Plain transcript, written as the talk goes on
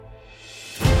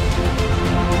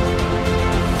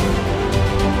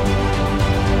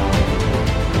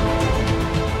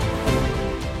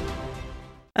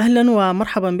أهلا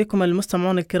ومرحبا بكم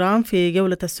المستمعون الكرام في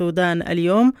جولة السودان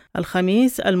اليوم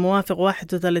الخميس الموافق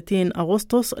 31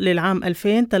 أغسطس للعام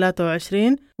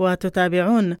 2023،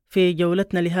 وتتابعون في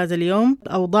جولتنا لهذا اليوم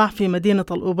الأوضاع في مدينة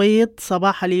الأبيض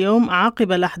صباح اليوم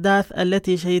عقب الأحداث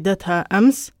التي شهدتها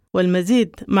أمس،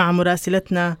 والمزيد مع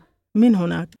مراسلتنا من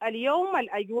هناك. اليوم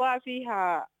الأجواء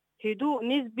فيها هدوء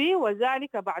نسبي،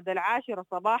 وذلك بعد 10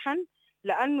 صباحا،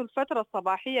 لأن الفترة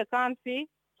الصباحية كان في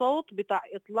صوت بتاع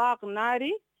إطلاق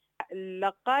ناري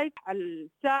لغاية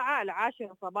الساعة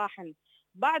 10 صباحا.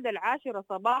 بعد 10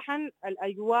 صباحا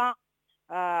الأجواء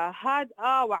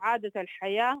هادئة، وعادت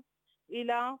الحياة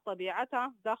إلى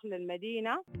طبيعتها داخل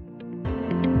المدينة.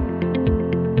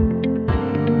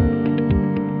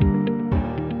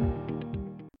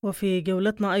 وفي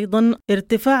جولتنا أيضا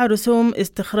ارتفاع رسوم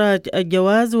استخراج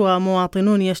الجواز،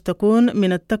 ومواطنون يشتكون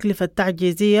من التكلفة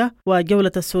التعجيزية،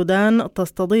 وجولة السودان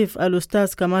تستضيف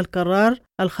الأستاذ كمال كرار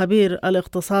الخبير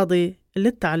الاقتصادي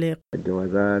للتعليق.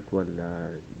 الجوازات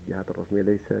والجهات الرسمية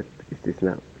ليست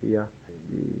استثناء، هي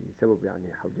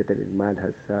بسبب حوجة المال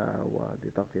هسه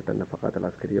ولتغطية النفقات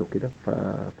العسكرية وكده،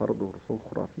 ففرضوا رسوم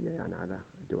خرافية على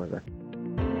الجوازات.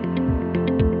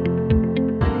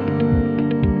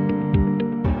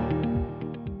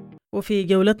 وفي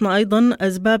جولتنا أيضا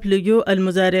أسباب لجوء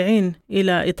المزارعين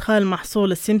إلى إدخال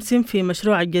محصول السمسم في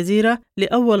مشروع الجزيرة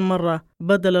لأول مرة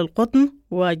بدل القطن،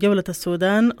 وجولة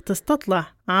السودان تستطلع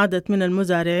عدد من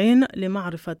المزارعين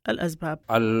لمعرفة الأسباب.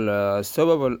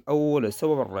 السبب الأول،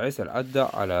 السبب الرئيسي اللي أدى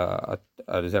على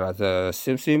زراعة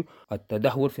السمسم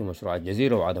التدهور في مشروع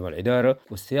الجزيرة وعدم الإدارة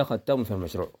والسياقة التامة في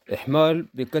المشروع، إحمال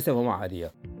بكثافة ما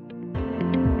عادية.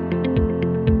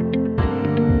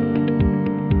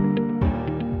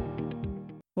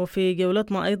 وفي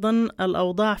جولتنا أيضا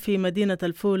الأوضاع في مدينة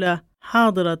الفولة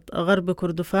حاضرة غرب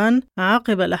كردفان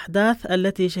عقب الأحداث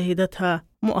التي شهدتها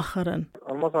مؤخرا.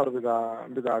 المصدر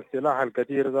بتاع السلاح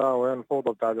الكثير ده وين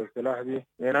الفوضى بتاع السلاح دي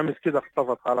أمس كده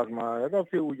اختفت خلاص، ما ده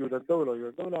في وجود الدولة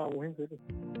مهم في دي.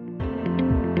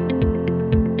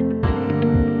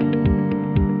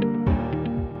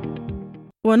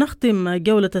 ونختم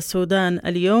جولة السودان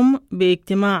اليوم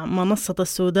باجتماع منصة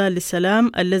السودان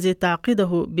للسلام الذي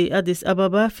تعقده بأديس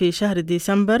أبابا في شهر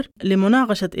ديسمبر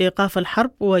لمناقشة إيقاف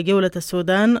الحرب، وجولة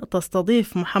السودان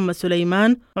تستضيف محمد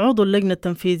سليمان عضو اللجنة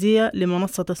التنفيذية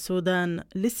لمنصة السودان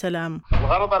للسلام.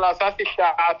 الغرض الأساسي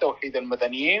بتاع توحيد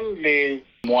المدنيين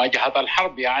لمواجهة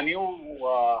الحرب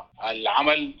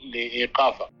والعمل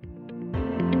لإيقافها.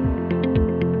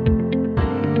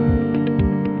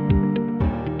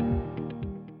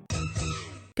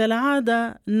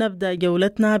 كالعادة نبدأ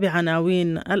جولتنا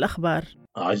بعناوين الأخبار.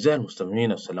 أعزائي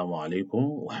المستمعين، السلام عليكم،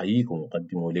 وحييكم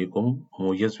وقدم إليكم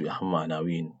موجز بأهم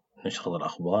عناوين نشرة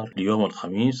الأخبار ليوم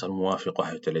الخميس الموافق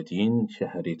 31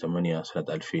 شهر 8 سنة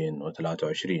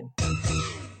 2023.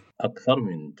 أكثر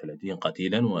من 30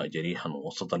 قتيلا وجريحا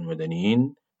وسط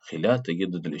المدنيين خلال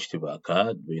تجدد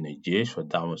الاشتباكات بين الجيش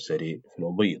والدعم السريع في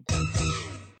الأبيض.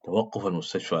 توقف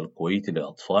المستشفى الكويتي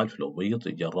للأطفال في الأبيض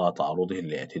جراء تعرضه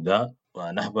للاعتداء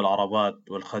ونهب العربات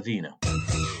والخزينة.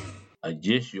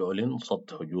 الجيش يعلن صد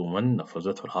هجوما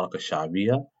نفذته الحركة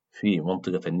الشعبية في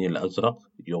منطقة النيل الأزرق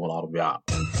يوم الأربعاء.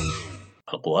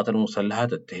 القوات المسلحة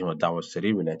تتهم الدعم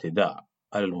السريع بالاعتداء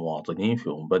على المواطنين في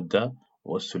أمبدة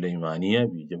والسليمانية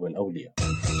بجبل أولياء.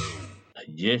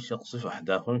 الجيش يقصف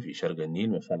أحداثا في شرق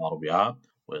النيل مساء الأربعاء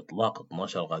وإطلاق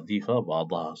 12 قذيفة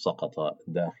بعضها سقط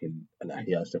داخل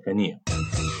الأحياء السكنية.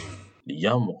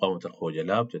 لجان مقاومة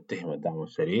الخوجلاء تتهم الدعم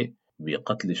السريع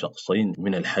بقتل شخصين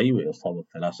من الحي وإصابة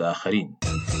 3 آخرين.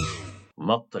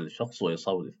 مقتل شخص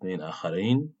وإصابة 2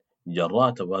 آخرين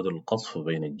جراء تبادل القصف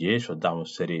بين الجيش والدعم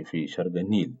السريع في شرق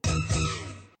النيل.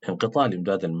 انقطاع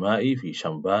الإمداد المائي في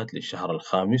شنبات للشهر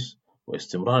الخامس،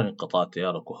 واستمرار انقطاع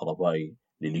التيار الكهربائي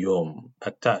لليوم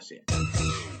التاسع.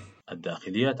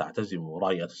 الداخلية تعتزم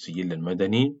مراجعة السجل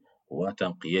المدني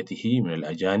وتنقيته من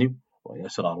الأجانب،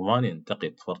 وياسر أرمان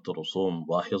ينتقد فرض رسوم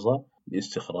باهظة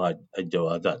لاستخراج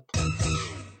الجوازات.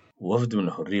 وفد من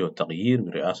الحرية والتغيير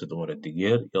برئاسة عمر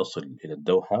الدقير يصل إلى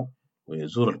الدوحة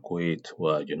ويزور الكويت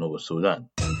وجنوب السودان.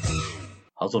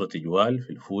 حظر تجوال في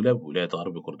الفولة بولاية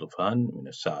غرب كردفان من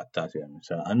الساعة 9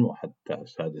 مساء وحتى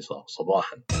 6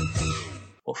 صباحا.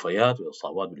 وفيات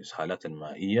وإصابات بالإسهالات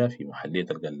المائية في محلية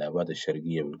القلابات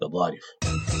الشرقية بالقضارف.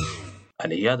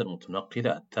 العيادة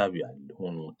المتنقلة التابعة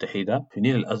للأمم المتحدة في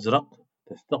النيل الأزرق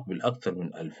تستقبل أكثر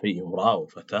من 2000 امرأة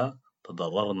وفتاة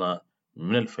تضررن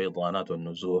من الفيضانات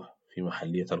والنزوح في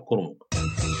محلية الكرمك.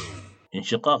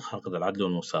 انشقاق حلقة العدل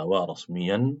والمساواة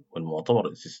رسميا، والمؤتمر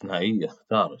الاستثنائي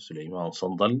يختار سليمان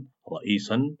صندل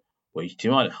رئيسا،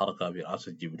 واجتماع الحركة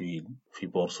برئاسة جبريل في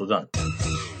بور سودان.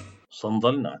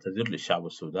 سنظل نعتذر للشعب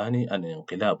السوداني أن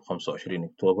انقلاب 25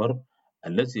 أكتوبر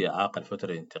الذي أعاق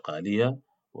الفترة الانتقالية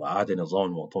وأعاد نظام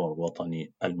المؤتمر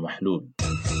الوطني المحلول.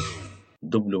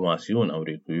 دبلوماسيون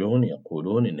أمريكيون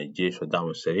يقولون إن الجيش والدعم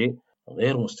السريع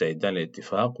غير مستعدان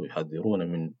للاتفاق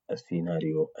ويحذرون من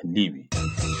السيناريو الليبي.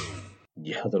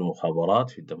 جهاز المخابرات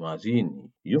في الدمازين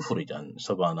يفرج عن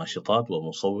 7 ناشطات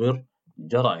ومصور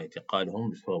جرى اعتقالهم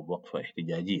بسبب وقفة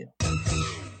احتجاجية.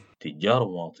 تجار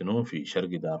مواطنون في شرق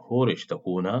دارفور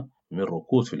يشتكون من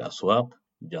ركود في الأسواق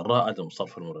جراء عدم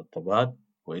صرف المرتبات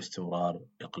واستمرار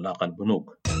إغلاق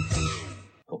البنوك.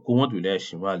 حكومة ولاية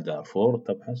شمال دارفور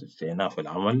تبحث استئناف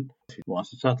العمل في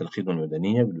مؤسسات الخدمة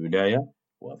المدنية بالولاية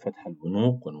وفتح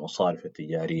البنوك والمصارف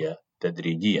التجارية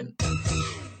تدريجيا.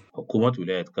 حكومة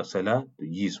ولاية كسلا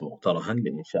تجيز مقترحا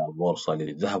لإنشاء بورصة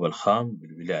للذهب الخام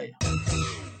بالولاية.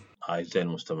 أعزائي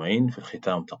المستمعين، في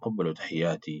الختام تقبلوا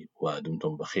تحياتي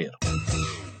ودمتم بخير.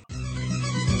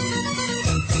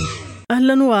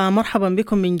 أهلا ومرحبا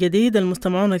بكم من جديد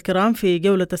المستمعون الكرام في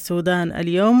جولة السودان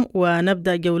اليوم،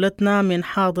 ونبدأ جولتنا من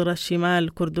حاضر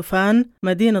الشمال كردفان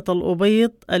مدينة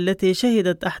الأبيض التي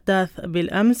شهدت أحداث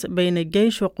بالأمس بين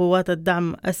الجيش وقوات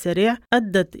الدعم السريع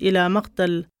أدت إلى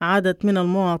مقتل عدد من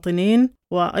المواطنين،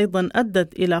 وأيضا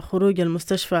أدت إلى خروج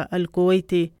المستشفى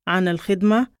الكويتي عن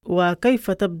الخدمة.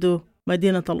 وكيف تبدو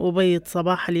مدينة الأبيض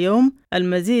صباح اليوم؟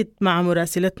 المزيد مع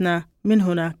مراسلتنا من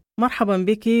هناك. مرحبا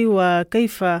بك،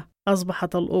 وكيف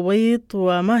أصبحت الأبيض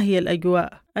وما هي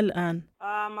الأجواء الآن؟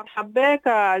 مرحبا بك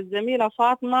الزميلة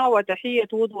فاطمة، وتحية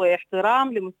ود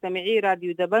واحترام لمستمعي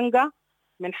راديو دبنقا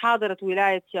من حاضرة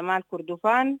ولاية شمال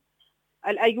كردفان.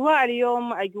 الأجواء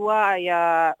اليوم أجواء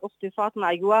يا أختي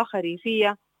فاطمة أجواء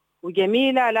خريفية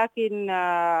وجميلة، لكن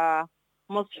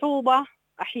مصحوبة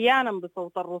أحيانا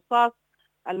بصوت الرصاص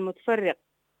المتفرق.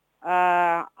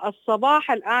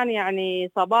 الصباح الآن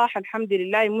يعني صباح الحمد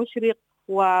لله مشرق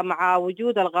ومع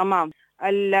وجود الغمام.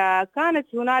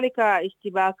 كانت هنالك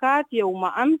اشتباكات يوم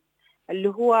أمس اللي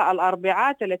هو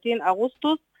الأربعاء 30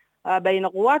 أغسطس بين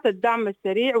قوات الدعم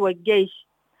السريع والجيش.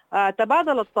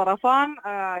 تبادل الطرفان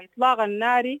إطلاق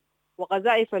النار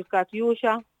وقذائف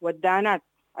الكاتيوشا والدانات.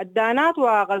 الدانات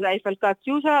وقذائف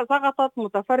الكاتيوشا سقطت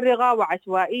متفرغة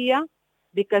وعشوائية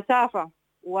بكثافة،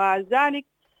 وذلك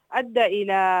أدى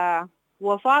إلى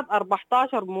وفاة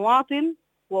 14 مواطن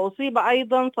وأصيب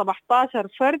أيضا 17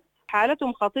 فرد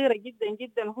حالتهم خطيرة جدا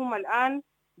جدا، هم الآن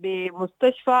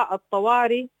بمستشفى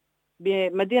الطوارئ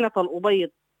بمدينة الأبيض.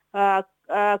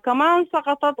 كمان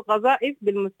سقطت قذائف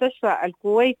بالمستشفى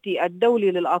الكويتي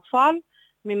الدولي للأطفال،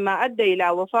 مما أدى إلى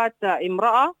وفاة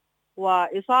امرأة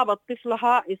وإصابة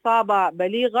طفلها إصابة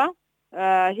بليغة.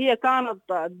 هي كانت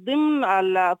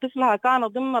طفلها كان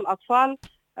ضمن الأطفال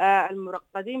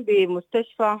المرقدين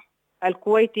بمستشفى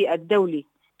الكويتي الدولي.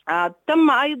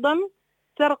 تم أيضا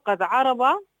سرقة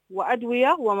عربة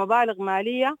وأدوية ومبالغ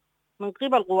مالية من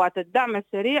قبل قوات الدعم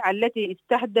السريع التي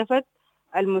استهدفت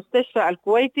المستشفى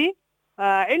الكويتي،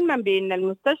 علما بأن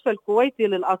المستشفى الكويتي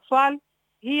للأطفال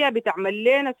هي بتعمل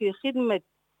لنا في خدمة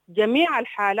جميع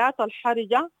الحالات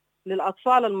الحرجة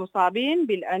للأطفال المصابين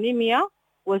بالأنيميا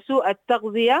وسوء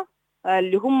التغذية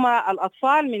اللي هم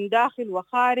الأطفال من داخل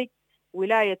وخارج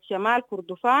ولاية شمال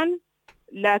كردفان.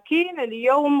 لكن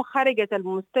اليوم خرجت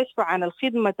المستشفى عن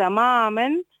الخدمة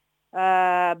تماما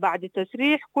بعد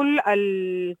تسريح كل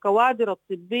الكوادر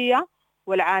الطبية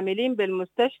والعاملين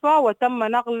بالمستشفى، وتم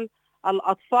نقل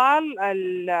الأطفال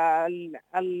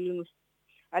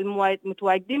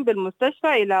المتواجدين بالمستشفى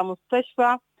إلى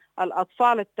مستشفى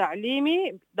الأطفال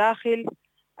التعليمي داخل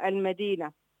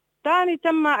المدينة. ثاني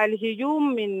تم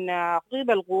الهجوم من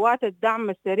قبل قوات الدعم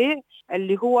السريع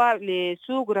اللي هو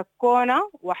لسوق ركونة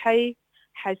وحي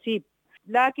حسيب،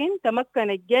 لكن تمكن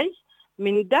الجيش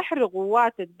من دحر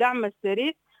قوات الدعم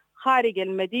السريع خارج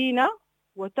المدينة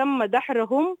وتم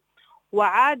دحرهم،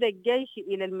 وعاد الجيش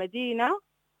إلى المدينة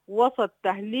وسط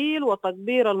تهليل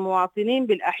وتكبير المواطنين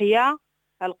بالأحياء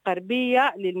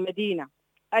الغربية للمدينة.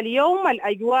 اليوم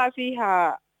الأجواء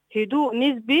فيها هدوء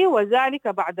نسبي، وذلك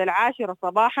بعد 10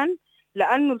 صباحا،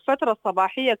 لأن الفترة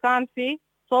الصباحية كان في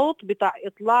صوت بتاع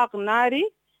إطلاق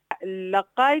ناري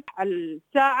لغاية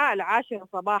الساعة 10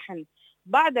 صباحا.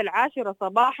 بعد 10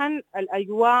 صباحا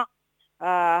الأجواء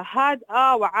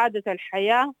هادئة وعادت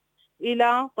الحياة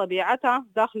إلى طبيعتها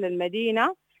داخل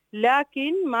المدينة،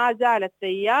 لكن ما زال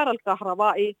التيار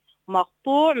الكهربائي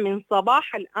مقطوع من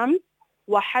صباح الأمس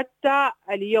وحتى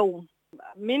اليوم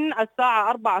من الساعة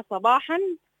 4 صباحا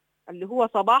اللي هو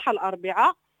صباح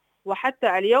الأربعاء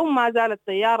وحتى اليوم ما زال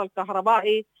التيار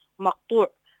الكهربائي مقطوع.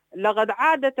 لقد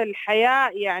عادت الحياة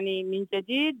يعني من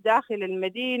جديد داخل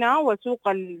المدينة وسوق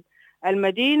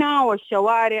المدينة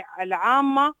والشوارع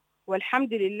العامة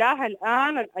والحمد لله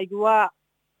الآن الأجواء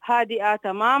هادئة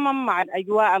تماما مع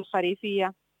الأجواء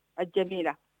الخريفية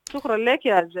الجميلة. شكرا لك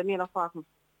يا الزميلة فاطمة.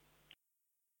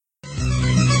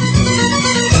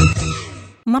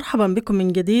 مرحبا بكم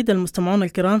من جديد المستمعون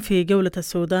الكرام في جولة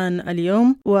السودان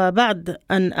اليوم. وبعد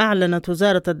أن أعلنت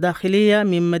وزارة الداخلية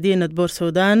من مدينة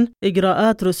بورسودان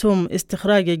إجراءات رسوم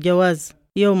استخراج الجواز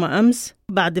يوم أمس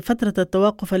بعد فترة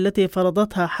التوقف التي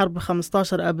فرضتها حرب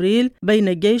 15 أبريل بين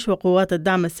الجيش وقوات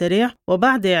الدعم السريع،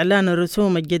 وبعد إعلان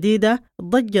الرسوم الجديدة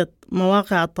ضجت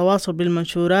مواقع التواصل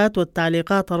بالمنشورات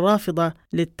والتعليقات الرافضة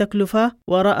للتكلفة،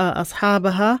 ورأى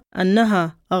أصحابها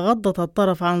أنها أغضت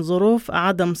الطرف عن ظروف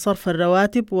عدم صرف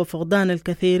الرواتب وفقدان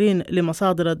الكثيرين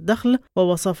لمصادر الدخل،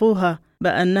 ووصفوها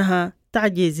بأنها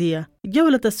تعجيزية.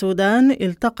 جولة السودان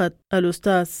التقت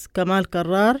الأستاذ كمال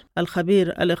كرار الخبير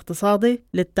الاقتصادي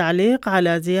للتعليق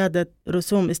على زيادة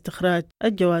رسوم استخراج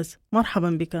الجواز. مرحبا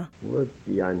بك.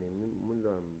 يعني منذ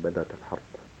أن بدأت الحرب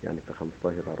يعني في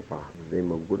 15/4 زي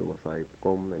ما بيقولوا مصايب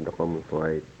قوم عند قوم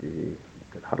فوائد.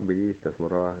 الحرب دي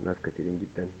استثمرها ناس كثيرين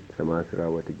جدا، سماسرة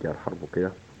وتجار حرب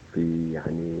وكده، في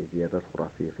يعني زيادات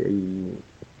خرافية في أي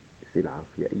سلعة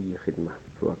في أي خدمة،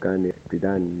 سواء كان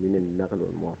ابتداء من النقل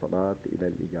والمواصلات إلى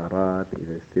الإيجارات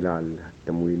إلى السلع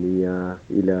التموينية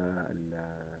إلى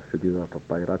حجوزات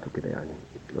الطائرات وكده يعني.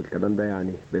 والكلام ده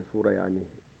يعني بصورة يعني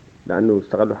لأنه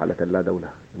استغلوا حالة اللا دولة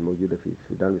الموجودة في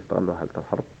السودان، استغلوا حالة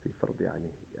الحرب في فرض يعني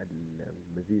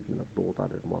المزيد من الضغوط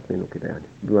على المواطنين وكده يعني،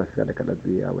 بما في ذلك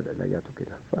الأدوية والعلاجات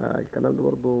وكده. فالكلام ده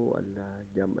برضو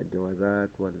الجوازات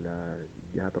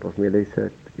والجهات الرسمية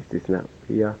ليست استثناء،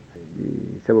 هي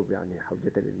بسبب يعني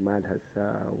حوجة المال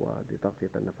هسه وبتغطية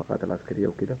النفقات العسكرية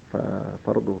وكده،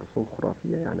 ففرضوا رسوم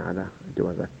خرافية يعني على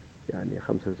الجوازات، يعني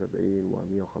 75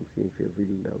 و150 في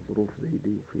ظل ظروف زي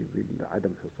دي، في ظل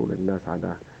عدم حصول الناس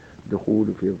على دخول،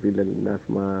 وفي ظل الناس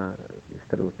ما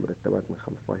استلمت مرتبات من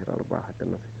 15/4 حتى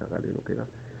الناس شغالين وكده.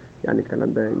 يعني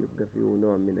الكلام ده يبقى فيه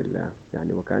نوع من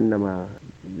يعني وكأنما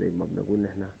زي ما بنقول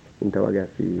نحن انت واقع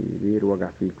في بير وقع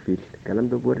فيك فيل. الكلام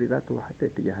ده بوري ذاته حتى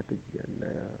اتجاهات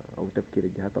او تفكير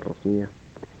الجهات الرسمية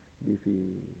دي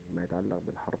في ما يتعلق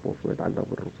بالحرب وفي يتعلق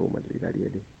بالرسوم الإدارية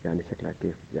دي يعني شكلها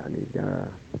كيف. يعني ده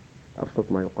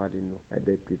أبسط ما يقال إنه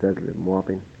هذا ابتزاز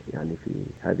للمواطن يعني في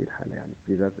هذه الحالة، يعني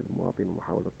ابتزاز للمواطن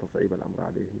ومحاولة تصعيب الأمر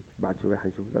عليهم. بعد شوية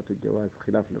حنشوف ذات الجواز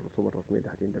خلاف للرسوم الرسمية اللي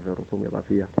حتندفع رسوم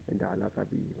إضافية عندها علاقة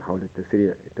بمحاولة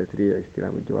تسريع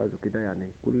استلام الجواز وكده.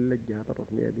 يعني كل الجهات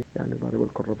الرسمية دي يعني ضارب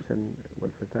الكوربشن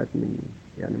والفساد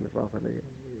من راسها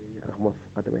أخمص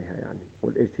قدميها يعني.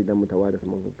 والإرث ده متوارث،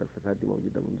 منظومة الفساد دي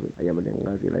موجودة منذ أيام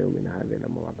الإنغاز إلى يومنا هذا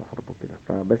لما بعد الحرب وكده.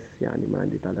 فبس يعني ما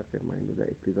عندي تعليق غير ما إنه ده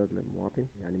ابتزاز للمواطن،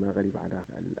 يعني ما غريب على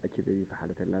الأكيدة دي في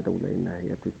حالة اللا دولة إنها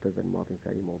هي تبتز المواطن في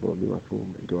أي موضوع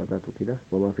بمفهوم الجوازات وكده،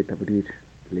 وما في تبرير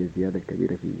للزيادة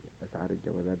الكبيرة في أسعار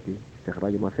الجوازات دي.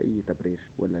 استخراج ما في أي تبرير،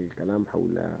 ولا الكلام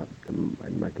حول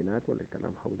الماكينات ولا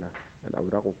الكلام حول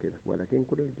الأوراق وكده. ولكن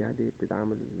كل الجهات دي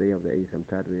بتتعامل زي أي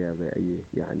سمسار، زي أي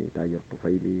يعني تاجر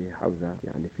طفيلي حوزة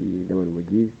يعني في زمن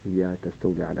وجيز هي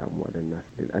تستولي على أموال الناس.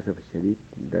 للأسف الشديد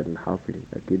ده الحاصل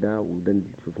كده، وده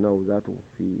شفناه ذاته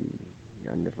في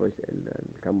يعني الرئيس اللي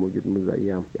كان موجود منذ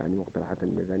أيام يعني مقترحات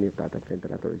الميزانية بتاعت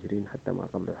 2023 حتى ما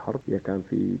قبل الحرب، هي كان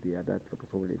في زيادات في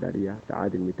الرسوم الإدارية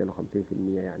تعادل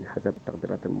 250% يعني حسب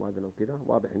تقديرات الموازنة وكده.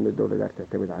 واضح إنه الدولة دارت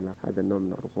تعتمد على هذا النوع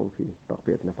من الرسوم في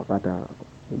تغطية نفقاتها،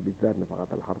 بالذات نفقات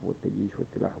الحرب والتجيش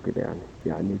والسلاح وكده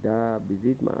يعني ده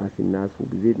بيزيد مآسي الناس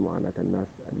وبيزيد معاناة الناس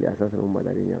اللي أساسا هم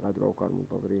دارين يغادروا أو كانوا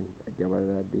منتظرين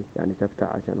الجوازات دي يعني تفتح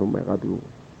عشان هم يغادروا.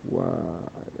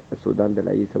 والسودان ده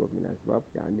لأي سبب من الأسباب،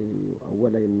 يعني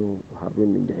أولا إنه هاربين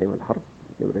من جحيم الحرب،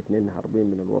 نمرة 2 هاربين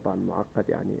من الوضع المعقد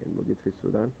يعني الموجود في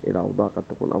السودان إلى أوضاع قد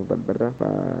تكون أفضل برا.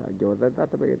 فالجوازات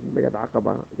ذاتها بقت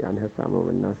عقبة يعني هسه أمام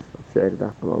الناس، السعر ده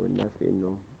أمام الناس في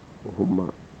إنه هم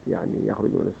يعني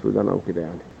يخرجوا من السودان أو كده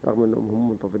يعني، رغم إنهم هم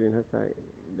منتظرين هسه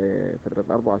لفترة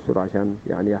 4 أشهر عشان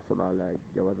يعني يحصلوا على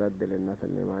الجوازات دي للناس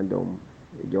اللي ما عندهم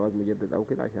جواز مجدد أو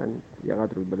كده عشان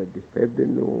يغادروا البلد دي. فيبدو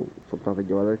إنه سلطات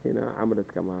الجوازات هنا عملت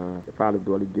كما فعلت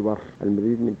دول الجوار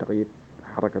المزيد من تغيير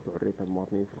حركة وحرية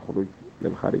المواطنين في الخروج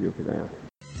للخارج وكده يعني.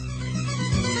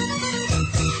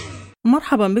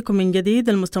 مرحبا بكم من جديد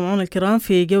المستمعون الكرام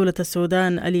في جولة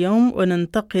السودان اليوم،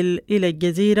 وننتقل إلى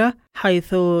الجزيرة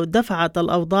حيث دفعت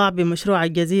الأوضاع بمشروع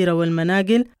الجزيرة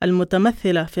والمناقل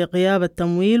المتمثلة في غياب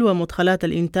التمويل ومدخلات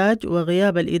الإنتاج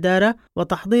وغياب الإدارة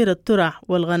وتحضير الترع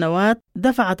والغنوات،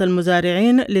 دفعت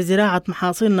المزارعين لزراعة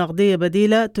محاصيل نقدية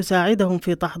بديلة تساعدهم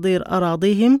في تحضير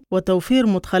أراضيهم وتوفير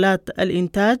مدخلات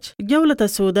الإنتاج. جولة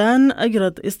السودان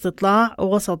أجرت استطلاع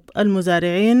وسط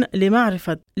المزارعين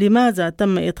لمعرفة لماذا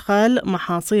تم إدخال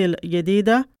محاصيل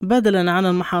جديدة بدلاً عن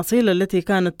المحاصيل التي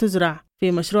كانت تزرع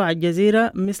في مشروع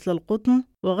الجزيرة مثل القطن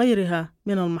وغيرها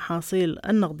من المحاصيل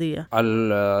النقدية؟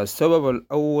 السبب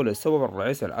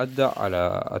الرئيسي اللي أدى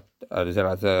على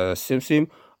زراعة السمسم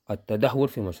التدهور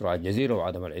في مشروع الجزيرة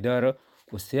وعدم الإدارة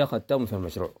والسياقة التامة في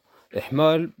المشروع،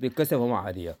 إحمال بكثافة ما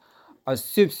عادية.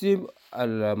 السمسم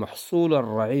المحصول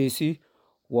الرئيسي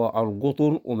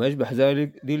والقطن وما يشبه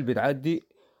ذلك دي اللي بتعدي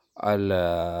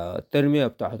التنمية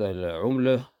بتاعت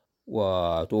العملة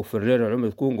وتوفر لنا العملة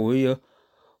تكون قوية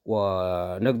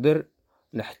ونقدر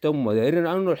نهتم دايرين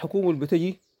عنه. الحكومة اللي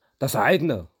بتجي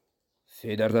تساعدنا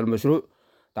في إدارة المشروع،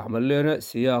 تعمل لنا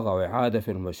صياغة وإعادة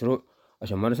في المشروع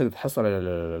عشان ما نقدر تحصل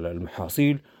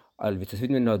المحاصيل اللي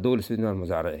بتستفيد منها الدولة ويستفيد منها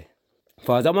المزارعين.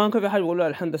 فزمان كان في حاجة بيقولوا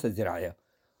الهندسة الزراعية،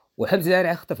 والهندسة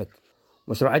الزراعية اختفت،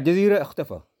 مشروع الجزيرة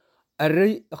اختفى،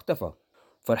 الري اختفى.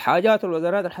 فالحاجات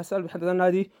والوزارات الحساسة بحد ذاتها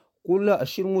دي كلها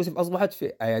الشيء الموسف أصبحت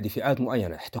في أيادي فئات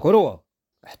معينة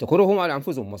احتكروهم على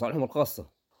أنفسهم مصالحهم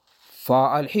الخاصة.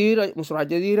 فالحين مشروع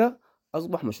الجزيرة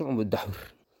أصبح مشروع متدهور،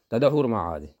 تدهور ما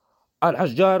عادي.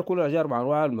 الأشجار كل الأشجار مع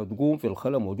أنواع المدقوم في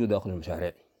الخلا موجود داخل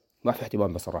المشاريع، ما في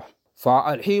اهتمام بصراحة.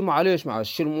 فالحين معليش مع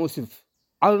الشيء المؤسف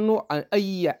عنه عن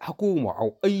أي حكومة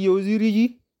أو أي وزير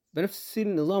يجي بنفس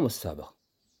النظام السابق،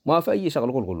 ما في أي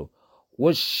شغل كله.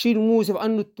 والشيء المؤسف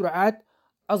أنه الترعات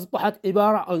أصبحت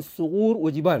عبارة عن صخور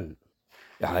وجبال.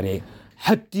 يعني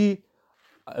حتى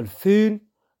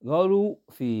 2000 قالوا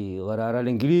في قرار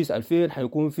الإنجليز 2000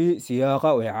 حيكون في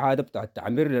سياقة وإعادة بتاع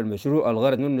التعمير للمشروع،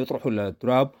 الغرض منه يطرحوا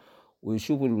التراب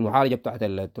ويشوفوا المعالجة بتاعت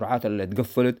الترعات اللي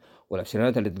اتقفلت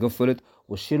والأبشريات اللي اتقفلت.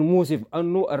 والشيء المؤسف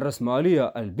أنه الرسمالية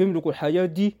اللي بيملكوا الحاجات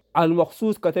دي على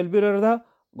المخصوص كتلبيرر ده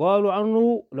قالوا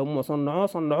عنه لما صنعوه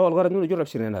الغرض منه يجوا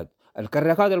الأبشرينات،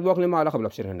 الكراكات اللي بواكلين ما علاقة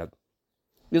بالأبشرينات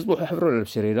يصبحوا يحفروا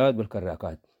الأبشرينات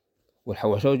بالكراكات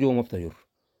والحواشات جوا ما بتجر.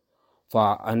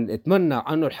 فأتمنى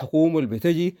أنه الحكومة اللي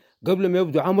بتجي قبل ما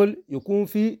يبدو عمل يكون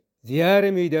في زيارة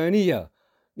ميدانية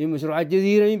من مشروع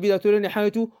الجزيرة من بدايته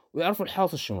لنهايته ويعرفوا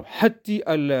الحاصل شنو. حتى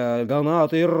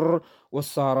القناطر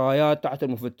والسرايات تحت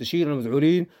المفتشين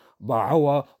المزعولين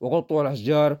باعوها وقطوا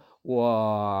الأشجار.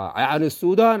 ويعني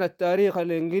السودان التاريخ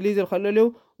الإنجليزي اللي خلى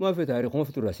له ما في تاريخ وما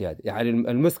في تراثيات. يعني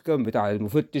المسكن بتاع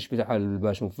المفتش بتاع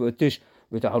الباش مفتش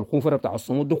بتاع الخوفرة بتاع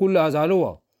الصمود دي كلها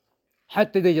زالوها،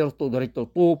 حتى درجة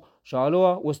الطوب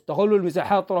شالوها واستغلوا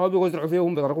المساحات طلعوا بيزرعوا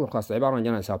فيهم بطريقهم الخاصة عبارة عن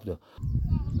جنان ثابتة.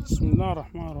 بسم الله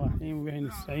الرحمن الرحيم وبه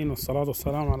نستعين والصلاة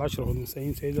والسلام على أشرف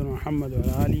المرسلين سيدنا محمد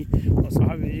وعلى آله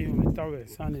وصحبه ومن تبعهم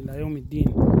بإحسان إلى يوم الدين.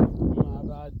 أما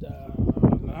بعد،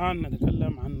 الآن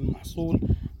نتكلم عن محصول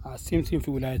السمسم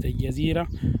في ولاية الجزيرة.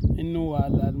 إنه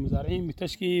المزارعين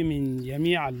بتشكي من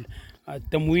جميع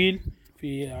التمويل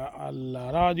في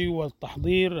الراديو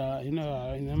والتحضير،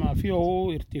 إنما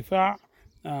فيه ارتفاع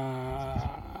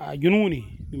جنوني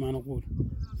بما نقول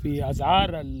في أسعار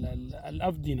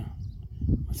الأفدنة.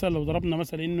 مثلا لو ضربنا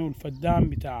مثلا إنه الفدان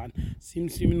بتاع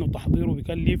السمسم إنه تحضيره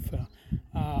بيكلف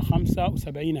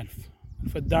 75,000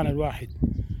 الفدان الواحد.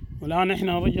 والآن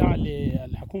إحنا نرجع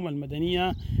للحكومة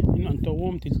المدنية إنه أن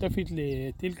تقوم تلتفت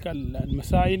لتلك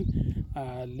المسائل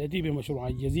التي بمشروع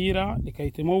الجزيرة لكي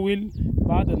تمول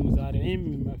بعض المزارعين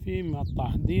مما فيه من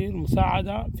التحضير،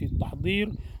 مساعدة في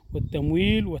التحضير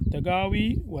والتمويل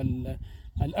والتقاوي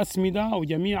والأسمدة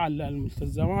وجميع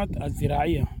المستلزمات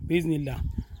الزراعية بإذن الله.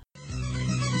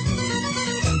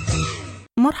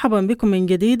 مرحبا بكم من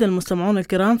جديد المستمعون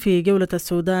الكرام في جولة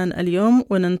السودان اليوم،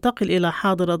 وننتقل إلى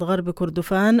حاضرة غرب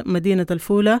كردفان مدينة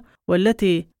الفولة،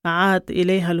 والتي عاد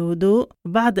إليها الهدوء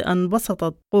بعد أن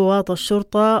بسطت قوات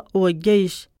الشرطة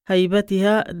والجيش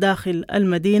هيبتها داخل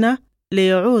المدينة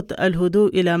ليعود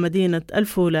الهدوء إلى مدينة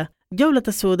الفولة. جولة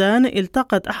السودان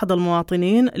التقت أحد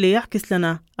المواطنين ليعكس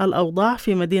لنا الأوضاع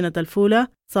في مدينة الفولة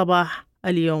صباح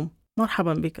اليوم.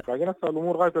 مرحبا بك. لكن هسه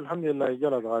الامور غايته الحمد لله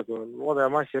جلت، غايته الوضع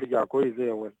ماشي يرجع كويس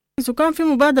زي اول. وكان في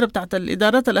مبادرة بتاعت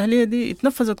الإدارات الأهلية دي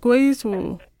اتنفذت كويس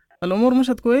والأمور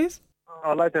مشت كويس؟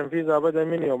 والله تنفيذها بدأ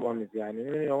من يوم أمس، يعني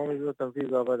من يوم أمس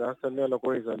تنفيذها بدأ. هسه الليلة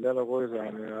كويسة، الليلة كويسة.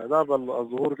 يعني عذاب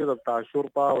الظهور كده بتاع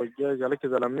الشرطة والجيش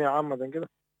الأجهزة الأمنية عامة كده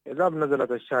عذاب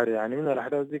نزلت الشارع. يعني من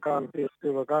الأحداث دي كان في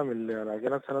اختفاء كامل،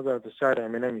 لكن هسه نزلت الشارع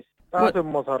من أمس. حسب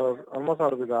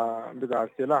المصهر بتاع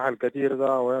السلاح الكثير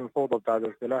ده وين الفوضى بتاع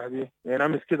السلاح دي. يعني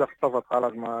أمس كده اختفت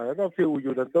خلاص، ما ده في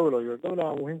وجود الدولة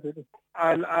مهم في دي.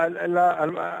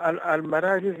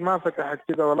 المراكز ما فتحت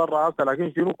كده ولا الرئاسة،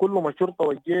 لكن شنو كلهم الشرطة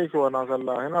والجيش وناس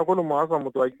الله هنا كلهم اصلا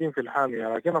متواجدين في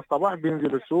الحامية. لكن الصباح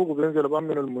بينزل السوق وبينزل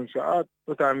بأمن المنشآت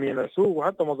وتأمين السوق،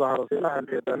 وحتى مظاهرة السلاح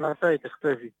الناس هاي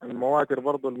تختفي. المواتر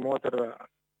برضو المواتر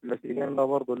المسيرين ده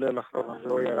برضو الليلة اختفى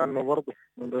شوية، لأنه برضو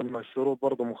من ضمن الشروط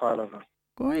برضو مخالفة.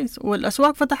 كويس.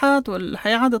 والأسواق فتحت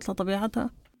والحياة عادت لطبيعتها،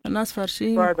 الناس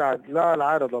فارشين؟ لا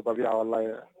العادة لطبيعة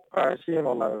والله. فارشين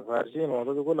والله فارشين،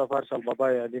 والله كلها فارش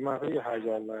البضايع دي ما في حاجة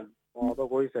والله. الموضوع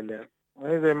كويس اللي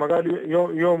زي ما قال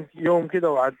يوم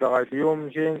كده وعدى غاية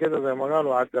يوم شيء كده زي ما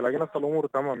قالوا وعدى، لكن أصل الأمور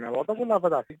تمام يعني. الوضع كلها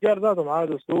فتح التجار ذاتهم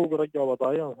عادوا السوق ورجعوا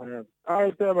بضايعهم يعني.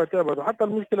 تعبت وحتى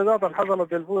المشكلة ذاتها اللي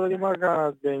حصلت الفوزة دي ما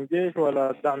كانت بين جيش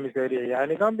ولا دعم سريع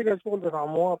يعني، كان بقى الشغل بتاع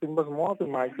مواطن بس مواطن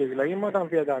مع الجيش، لكن ما كان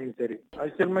فيها دعم سريع.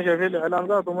 الشيء مشى في الإعلام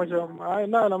ذاته مشى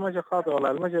لا مشى خاطئ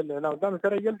والله. المشى الإعلام دعم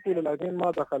سريع جلسوا لكن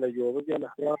ما دخل جوا، بقى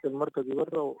الاحتياطي المركزي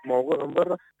برا موقعهم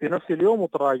برا في نفس اليوم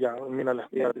وتراجع من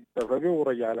الاحتياطي التفقي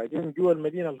ورجع، لكن جوا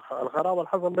المدينة الخراب اللي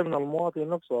حصل من المواطن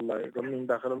نفسه والله، من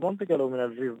داخل المنطقة لو من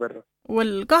الريف برا.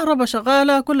 والكهرباء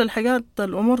شغالة كل الحاجات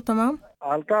الأمور تمام؟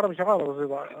 الكهرباء شغالة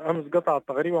بسيطة. أمس قطعت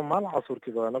تقريبا مع العصر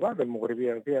كده، أنا بعد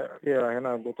المغربية فيها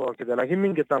هنا قطوع كده، لكن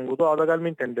من قدام قطوع ده قال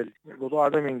من تندل القطوع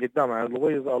ده من قدام يعني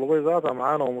الغوي ذاتها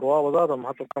معانا ومروابة ذاتها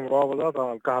محطة مروابة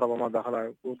ذاتها الكهرباء ما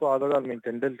دخلها. القطوع ده قال من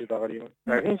تندل تقريبا،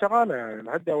 لكن شغالة يعني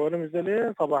لحد أول مش ده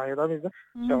ليه صباحي ده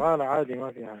شغالة عادي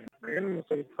ما في حاجة. لكن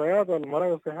المستشفيات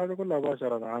والمراكز الصحية كلها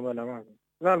باشرة عملها ما في.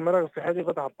 لا المراكز الصحية دي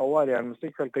فتحت طوال يعني.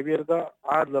 المستشفى الكبير ده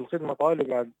عاد للخدمة طوالي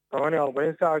بعد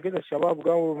 48 ساعة كده، الشباب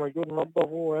قاموا موجود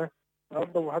نظفوا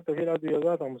حتى في الأدوية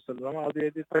ذاتها مستلزمات الأدوية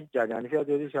دي ترجع يعني. في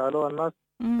أدوية دي شالوها الناس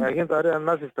لكن تقريبا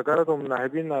الناس افتكرتهم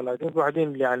ناهبينها، لكن في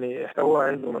واحدين يعني احتوى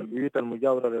عندهم البيوت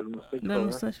المجاورة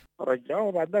للمستشفى رجعوه.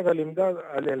 وبعد ذاك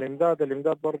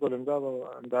الإمداد برضه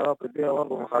الإمدادات الطبية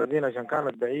برضه مخالفين عشان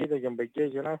كانت بعيدة جنب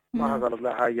الجيش هناك ما حصلت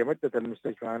لها حاجة. مدت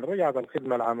المستشفى يعني رجعت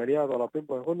الخدمة العمليات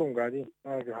والأطباء كلهم قاعدين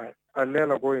ما في حاجة.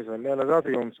 الليلة كويسة، الليلة ذات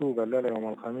يوم سوق، الليلة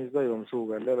يوم الخميس ده يوم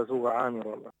سوق، الليلة سوق عامر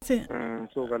والله.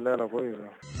 سوق الليلة كويسة.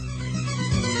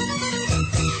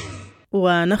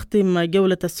 ونختم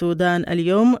جولة السودان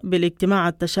اليوم بالاجتماع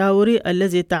التشاوري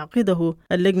الذي تعقده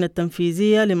اللجنة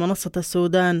التنفيذية لمنصة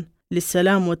السودان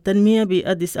للسلام والتنمية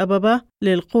بأديس أبابا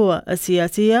للقوى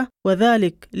السياسية،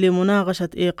 وذلك لمناقشة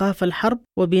إيقاف الحرب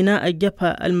وبناء الجبهة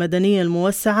المدنية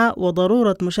الموسعة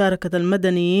وضرورة مشاركة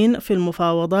المدنيين في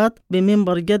المفاوضات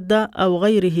بمنبر جدة أو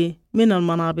غيره من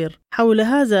المنابر. حول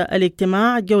هذا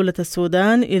الاجتماع جولة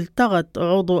السودان التقت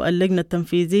عضو اللجنة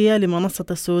التنفيذية لمنصة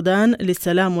السودان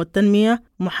للسلام والتنمية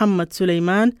محمد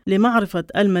سليمان لمعرفة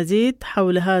المزيد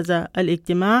حول هذا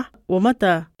الاجتماع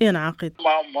ومتى ينعقد.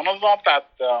 منظمة بتاعت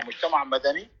مجتمع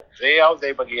مدني زيها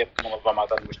وزي بقية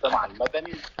منظمات المجتمع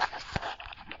المدني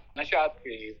نشأت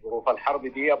في ظروف الحرب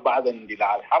دي بعد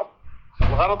اندلاع الحرب.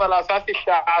 الغرض الأساسي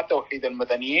بتاع توحيد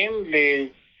المدنيين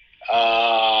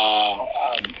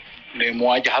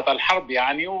لمواجهة الحرب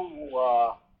يعني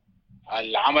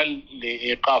والعمل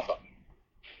لإيقافها.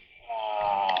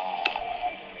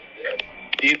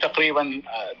 دي تقريبا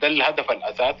ده الهدف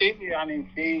الأساسي يعني.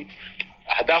 في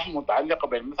أهداف متعلقة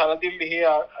بالمسألة دي اللي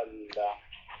هي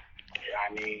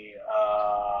يعني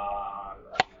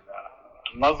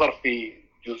النظر في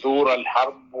جذور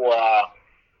الحرب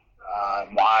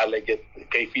ومعالجة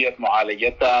كيفية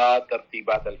معالجتها،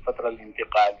 ترتيبات الفترة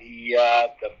الانتقالية،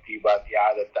 ترتيبات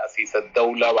إعادة تأسيس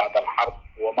الدولة بعد الحرب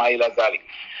وما إلى ذلك.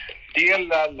 دي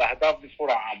الأهداف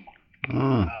بصورة عامة.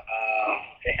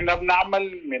 إحنا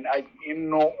بنعمل من أجل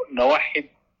إنه نوحد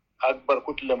أكبر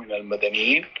كتلة من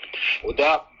المدنيين،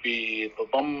 وده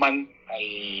بيتضمن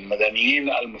المدنيين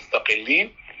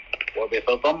المستقلين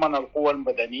وبيتضمن القوى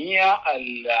المدنية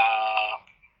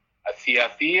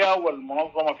السياسية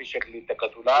والمنظمة في شكل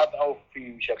تكتلات أو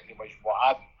في شكل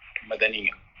مجموعات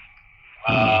مدنية.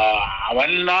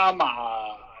 عملنا مع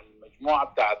المجموعة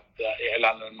بتاعت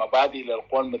إعلان المبادئ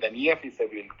للقوى المدنية في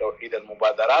سبيل توحيد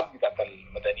المبادرات بتاعت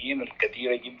المدنيين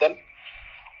الكثيرة جدا،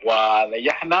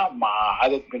 ونجحنا مع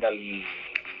عدد من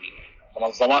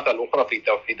المنظمات الأخرى في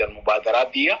توحيد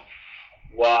المبادرات دي.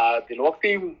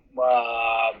 ودلوقتي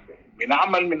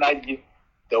بنعمل من أجل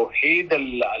توحيد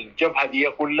الجبهة دي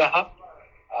كلها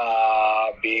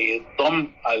بضم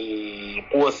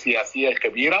القوى السياسية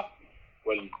الكبيرة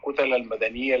والكتل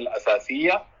المدنية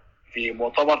الأساسية في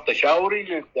مؤتمر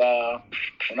تشاوري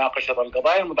لمناقشة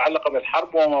القضايا المتعلقة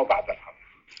بالحرب وما بعد الحرب.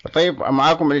 طيب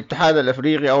معاكم الاتحاد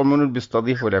الأفريقي أو منو اللي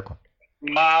بيستضيفوا لكم؟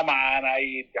 ما معنا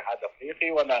أي اتحاد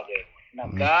أفريقي ولا غيره.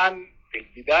 كان في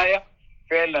البداية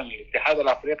فعلا الاتحاد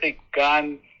الأفريقي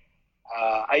كان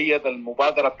أيد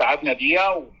المبادرة بتاعتنا دي،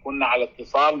 وكنا على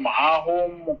اتصال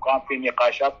معاهم وكان في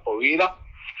نقاشات طويلة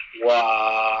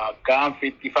وكان في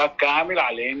اتفاق كامل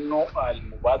على إنه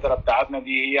المبادرة بتاعتنا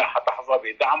دي هي حتحظى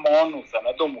بدعمهم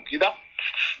وسندهم وكده.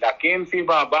 لكن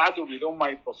فيما بعد بدون ما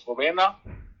يتصلوا بينا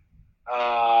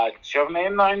اكتشفنا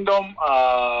إنه عندهم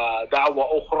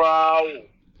دعوة أخرى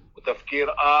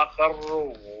وتفكير آخر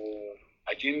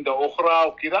وأجندة أخرى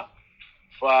وكده،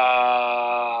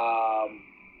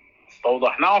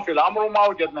 فاستوضحناهم في الأمر وما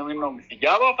وجدنا منهم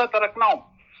استجابة فتركناهم.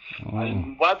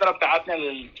 المبادرة بتاعتنا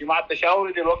للاجتماع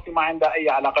التشاوري دلوقتي ما عندها أي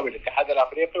علاقة بالاتحاد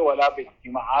الأفريقي ولا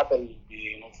باجتماعات اللي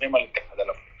بينظمها الاتحاد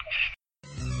الأفريقي.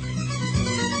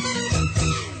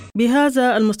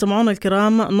 بهذا المستمعون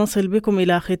الكرام نصل بكم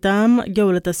إلى ختام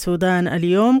جولة السودان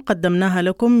اليوم، قدمناها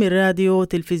لكم من راديو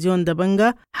تلفزيون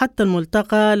دبنقا. حتى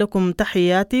الملتقى، لكم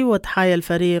تحياتي وتحايا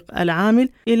الفريق العامل.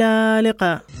 إلى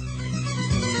لقاء.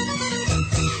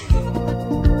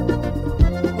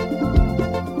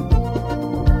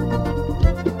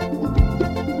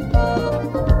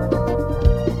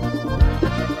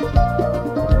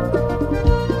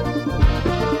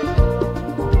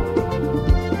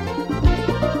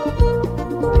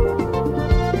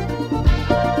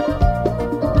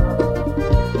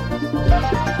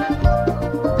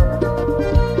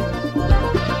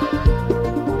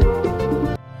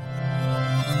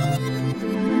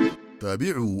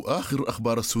 تابعوا آخر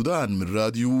أخبار السودان من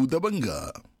راديو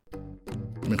دبنقا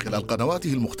من خلال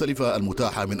قنواته المختلفة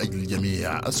المتاحة من أجل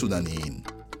جميع السودانيين: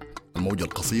 الموجة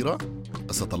القصيرة،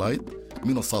 الساتلايت،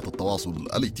 منصات التواصل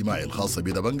الاجتماعي الخاصة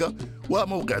بدبنقا،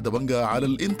 وموقع دبنقا على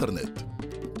الإنترنت.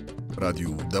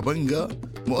 راديو دبنقا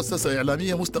مؤسسة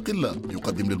إعلامية مستقلة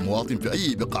يقدم للمواطن في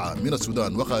أي بقعة من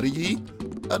السودان وخارجه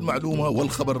المعلومة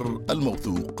والخبر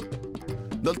الموثوق.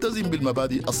 نلتزم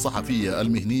بالمبادئ الصحفية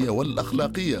المهنية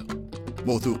والأخلاقية: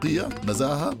 موثوقية،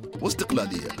 نزاهة،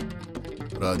 واستقلالية.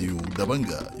 راديو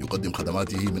دبنقا يقدم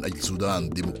خدماته من أجل سودان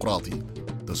ديمقراطي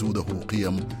تسوده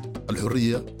قيم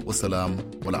الحرية والسلام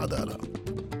والعدالة.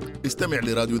 استمع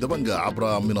لراديو دبنقا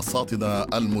عبر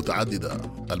منصاتنا المتعددة: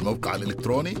 الموقع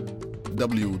الإلكتروني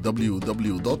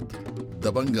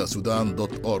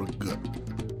www.dabanqasudan.org،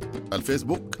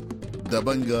 الفيسبوك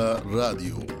دبنقا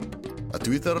راديو،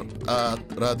 التويتر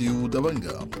 @راديو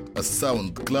دبنقا،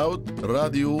 الساوند كلاود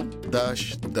راديو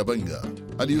دبنقا،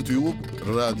 اليوتيوب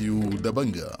راديو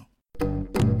دبنقا.